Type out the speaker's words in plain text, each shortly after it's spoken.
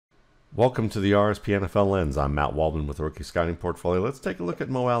Welcome to the RSP NFL Lens. I'm Matt Waldman with the Rookie Scouting Portfolio. Let's take a look at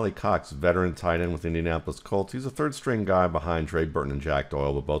Mo Alie-Cox, veteran tight end with Indianapolis Colts. He's a third-string guy behind Trey Burton and Jack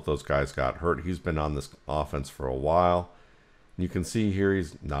Doyle, but both those guys got hurt. He's been on this offense for a while. You can see here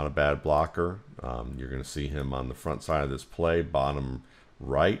he's not a bad blocker. You're going to see him on the front side of this play, bottom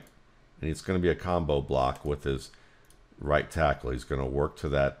right, and it's going to be a combo block with his right tackle. He's going to work to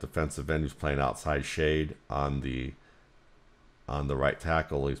that defensive end who's playing outside shade on the right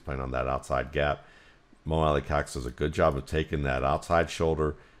tackle. He's playing on that outside gap. Mo Alie-Cox does a good job of taking that outside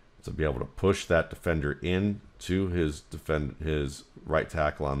shoulder to be able to push that defender in to his right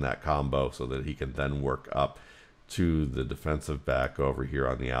tackle on that combo so that he can then work up to the defensive back over here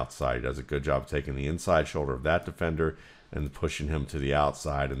on the outside. He does a good job of taking the inside shoulder of that defender and pushing him to the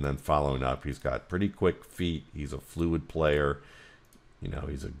outside and then following up. He's got pretty quick feet. He's a fluid player. You know,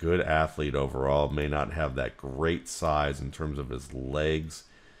 he's a good athlete overall. May not have that great size in terms of his legs.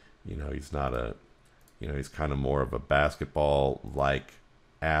 You know, he's not a, he's kind of more of a basketball-like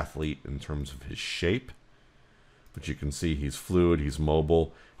athlete in terms of his shape. But you can see he's fluid, he's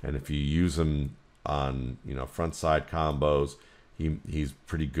mobile, and if you use him on, front side combos, he's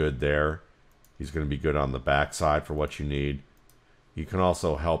pretty good there. He's going to be good on the backside for what you need. He can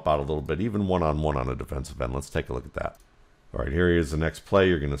also help out a little bit, even one-on-one on a defensive end. Let's take a look at that. All right, here he is the next play.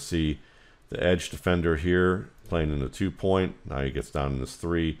 You're going to see the edge defender here playing in a 2-point. Now he gets down in this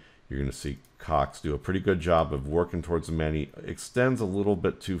 3. You're going to see Cox do a pretty good job of working towards the man. He extends a little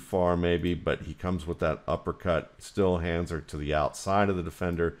bit too far maybe, but he comes with that uppercut. Still hands are to the outside of the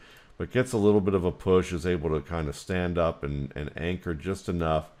defender, but gets a little bit of a push, is able to kind of stand up and anchor just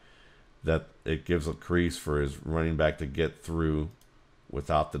enough that it gives a crease for his running back to get through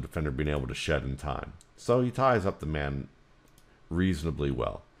without the defender being able to shed in time. So he ties up the man reasonably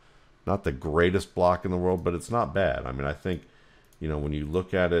well. Not the greatest block in the world, but it's not bad. I mean, I think, when you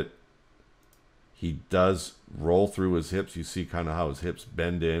look at it, he does roll through his hips. You see kind of how his hips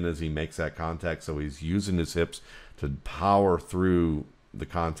bend in as he makes that contact. So he's using his hips to power through the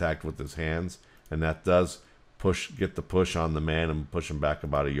contact with his hands. And that does get the push on the man and push him back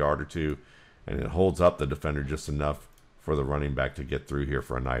about a yard or two. And it holds up the defender just enough for the running back to get through here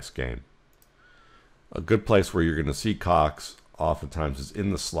for a nice gain. A good place where you're going to see Cox oftentimes is in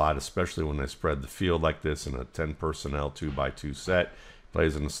the slot, especially when they spread the field like this in a 10 personnel 2x2 set.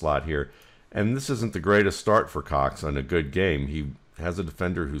 Plays in the slot here. And this isn't the greatest start for Cox on a good game. He has a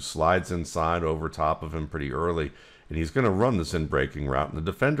defender who slides inside over top of him pretty early, and he's going to run this in-breaking route, and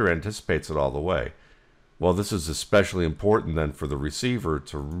the defender anticipates it all the way. Well, this is especially important then for the receiver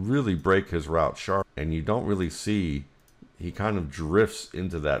to really break his route sharp, and you don't really see, he kind of drifts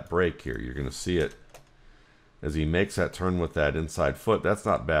into that break here. You're going to see it as he makes that turn with that inside foot. That's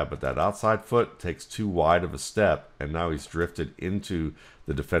not bad, but that outside foot takes too wide of a step, and now he's drifted into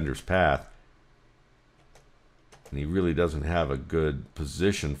the defender's path. And he really doesn't have a good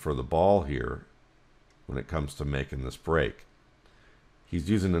position for the ball here when it comes to making this break. He's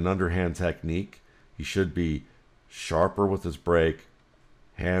using an underhand technique. He should be sharper with his break,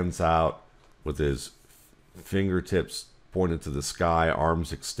 hands out with his fingertips pointed to the sky,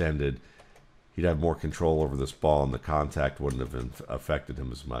 arms extended. He'd have more control over this ball, and the contact wouldn't have affected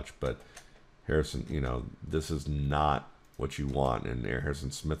him as much. But Harrison, this is not what you want, and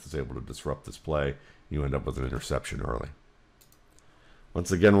Harrison Smith is able to disrupt this play. You end up with an interception early.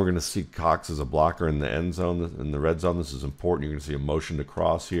 Once again, we're going to see Cox as a blocker in the end zone, in the red zone. This is important. You're going to see a motion to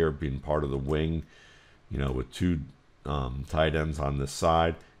cross here, being part of the wing, with two tight ends on this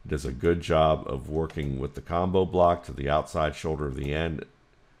side. He does a good job of working with the combo block to the outside shoulder of the end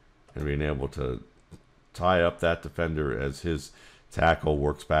and being able to tie up that defender as his tackle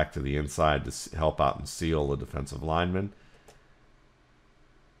works back to the inside to help out and seal the defensive lineman.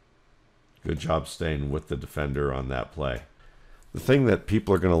 Good job staying with the defender on that play. The thing that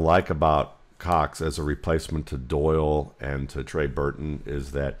people are going to like about Cox as a replacement to Doyle and to Trey Burton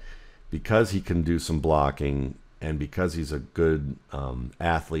is that because he can do some blocking and because he's a good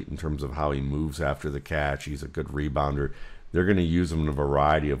athlete in terms of how he moves after the catch, he's a good rebounder, they're going to use him in a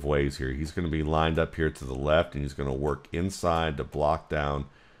variety of ways here. He's going to be lined up here to the left, and he's going to work inside to block down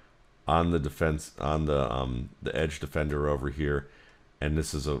on the defense, on the edge defender over here. And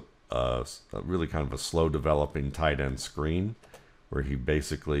this is a really kind of a slow developing tight end screen where he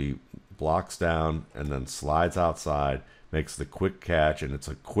basically blocks down and then slides outside, makes the quick catch, and it's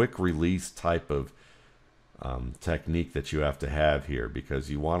a quick release type of technique that you have to have here because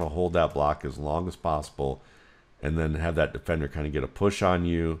you want to hold that block as long as possible and then have that defender kind of get a push on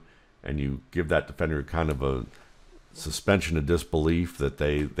you, and you give that defender kind of a suspension of disbelief that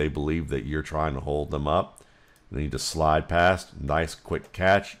they believe that you're trying to hold them up. Then he just slide past. Nice quick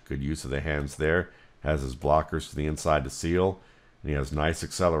catch. Good use of the hands there. Has his blockers to the inside to seal. And he has nice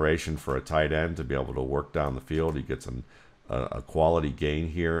acceleration for a tight end to be able to work down the field. He gets a quality gain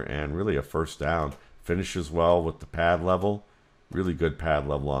here and really a first down. Finishes well with the pad level. Really good pad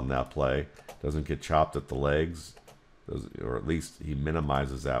level on that play. Doesn't get chopped at the legs. Or at least he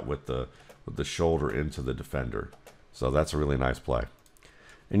minimizes that with the shoulder into the defender. So that's a really nice play.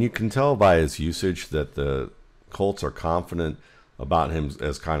 And you can tell by his usage that the Colts are confident about him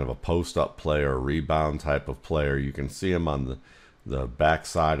as kind of a post-up player, rebound type of player. You can see him on the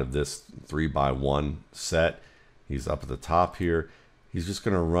backside of this 3-by-1 set. He's up at the top here. He's just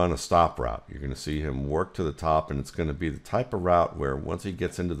going to run a stop route. You're going to see him work to the top, and it's going to be the type of route where once he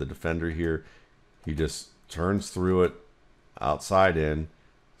gets into the defender here, he just turns through it outside in,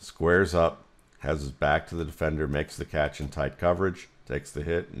 squares up, has his back to the defender, makes the catch in tight coverage, takes the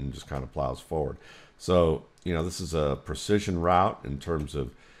hit, and just kind of plows forward. So, you know, this is a precision route in terms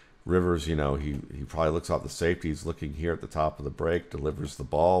of Rivers. You know, he probably looks out the safety. He's looking here at the top of the break, delivers the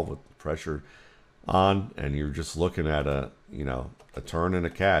ball with pressure on, and you're just looking at a turn and a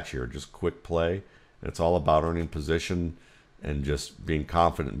catch here, just quick play. And it's all about earning position and just being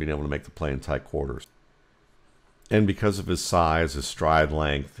confident and being able to make the play in tight quarters. And because of his size, his stride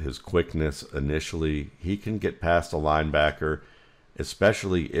length, his quickness initially, he can get past a linebacker,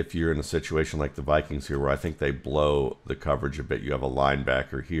 especially if you're in a situation like the Vikings here, where I think they blow the coverage a bit. You have a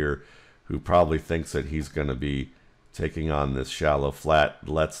linebacker here who probably thinks that he's going to be taking on this shallow flat,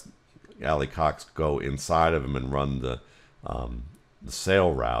 lets Alie-Cox go inside of him and run the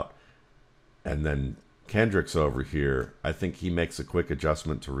sail route. And then Kendrick's over here. I think he makes a quick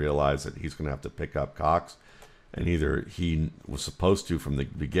adjustment to realize that he's going to have to pick up Cox. And either he was supposed to from the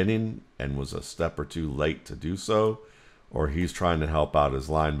beginning and was a step or two late to do so, or he's trying to help out his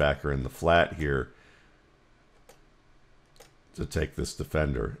linebacker in the flat here to take this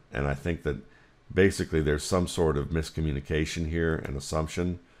defender. And I think that basically there's some sort of miscommunication here, an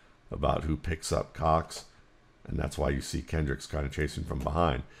assumption about who picks up Cox. And that's why you see Kendrick's kind of chasing from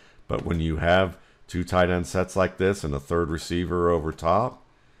behind. But when you have two tight end sets like this and a third receiver over top,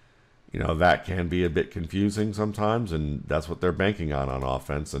 you know, that can be a bit confusing sometimes, and that's what they're banking on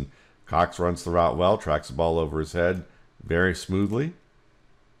offense. And Cox runs the route well, tracks the ball over his head very smoothly.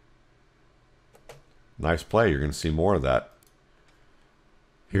 Nice play. You're going to see more of that.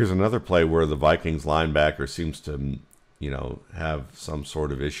 Here's another play where the Vikings linebacker seems to, you know, have some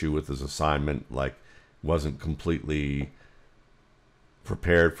sort of issue with his assignment, like wasn't completely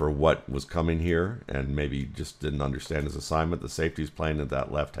prepared for what was coming here and maybe just didn't understand his assignment. The safety's playing at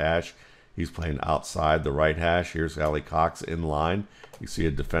that left hash. He's playing outside the right hash. Here's Alie-Cox in line. You see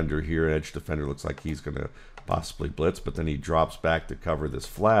a defender here, edge defender, looks like he's going to possibly blitz, but then he drops back to cover this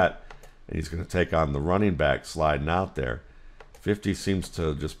flat, and he's going to take on the running back sliding out there. 50 seems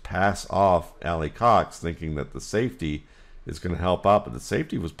to just pass off Alie-Cox, thinking that the safety is going to help out, but the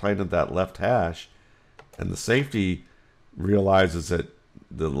safety was playing at that left hash, and the safety realizes that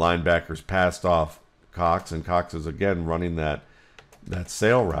the linebackers passed off Cox, and Cox is again running that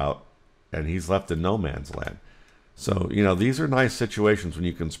sail route, and he's left in no man's land. So, you know, these are nice situations when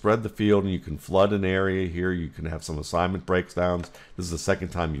you can spread the field and you can flood an area here. You can have some assignment breakdowns. This is the second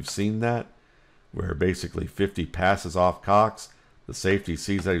time you've seen that, where basically 50 passes off Cox. The safety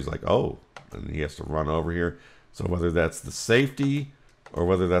sees that. He's like, oh, and he has to run over here. So whether that's the safety or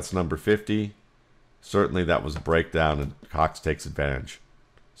whether that's number 50, certainly that was a breakdown, and Cox takes advantage.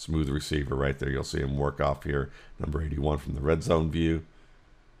 Smooth receiver right there. You'll see him work off here. Number 81 from the red zone view.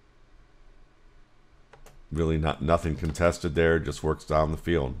 Really nothing contested there. Just works down the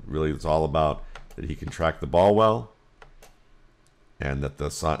field. Really, it's all about that he can track the ball well, and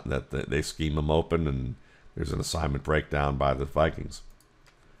that they scheme him open, and there's an assignment breakdown by the Vikings.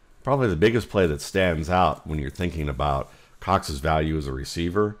 Probably the biggest play that stands out when you're thinking about Cox's value as a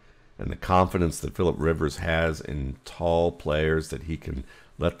receiver and the confidence that Philip Rivers has in tall players that he can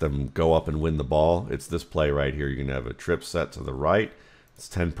let them go up and win the ball. It's this play right here. You're going to have a trip set to the right. It's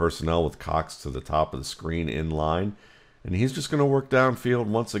 10 personnel with Cox to the top of the screen in line. And he's just going to work downfield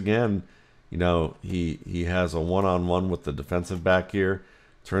once again. You know, he has a one-on-one with the defensive back here.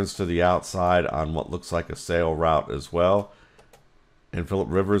 Turns to the outside on what looks like a sail route as well. And Philip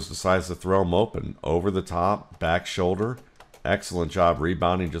Rivers decides to throw him open. Over the top, back shoulder. Excellent job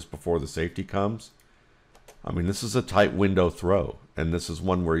rebounding just before the safety comes. I mean, this is a tight window throw. And this is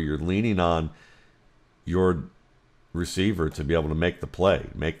one where you're leaning on your receiver to be able to make the play,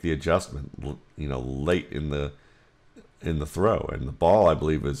 make the adjustment, you know, late in the throw. And the ball, I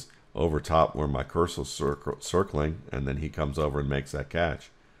believe, is over top where my cursor's circling, and then he comes over and makes that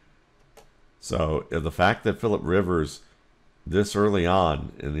catch. So the fact that Phillip Rivers, this early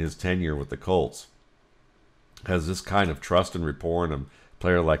on in his tenure with the Colts, has this kind of trust and rapport in a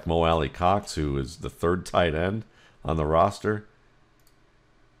player like Mo Alie-Cox, who is the third tight end on the roster,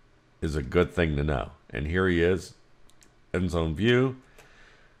 is a good thing to know. And here he is, end zone view.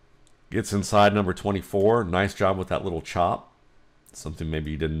 Gets inside number 24. Nice job with that little chop. Something maybe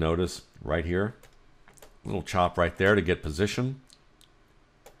you didn't notice right here. Little chop right there to get position.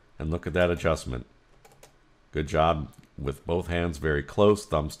 And look at that adjustment. Good job with both hands very close,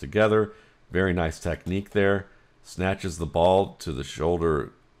 thumbs together. Very nice technique there. Snatches the ball to the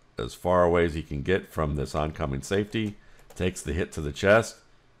shoulder as far away as he can get from this oncoming safety. Takes the hit to the chest.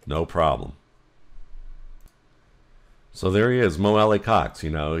 No problem. So there he is, Mo Alie-Cox. You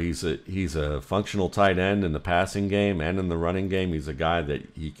know, he's a functional tight end in the passing game and in the running game. He's a guy that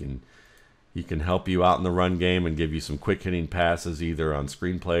he can help you out in the run game and give you some quick hitting passes, either on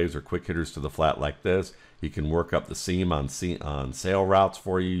screen plays or quick hitters to the flat like this. He can work up the seam on sail routes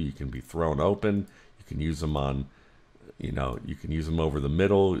for you. You can be thrown open. You can use them on, you can use them over the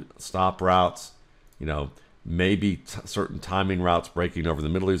middle, stop routes. Maybe certain timing routes breaking over the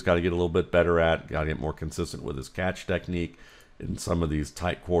middle he's got to get a little bit better at. Got to get more consistent with his catch technique in some of these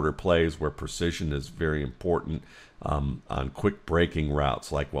tight quarter plays where precision is very important on quick breaking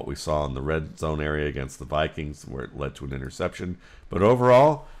routes like what we saw in the red zone area against the Vikings where it led to an interception. But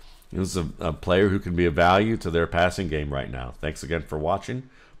overall, he was a player who can be of value to their passing game right now. Thanks again for watching.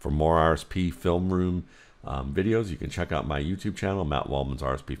 For more RSP Film Room videos, you can check out my YouTube channel, Matt Waldman's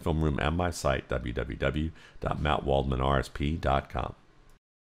RSP Film Room, and my site, www.mattwaldmanrsp.com.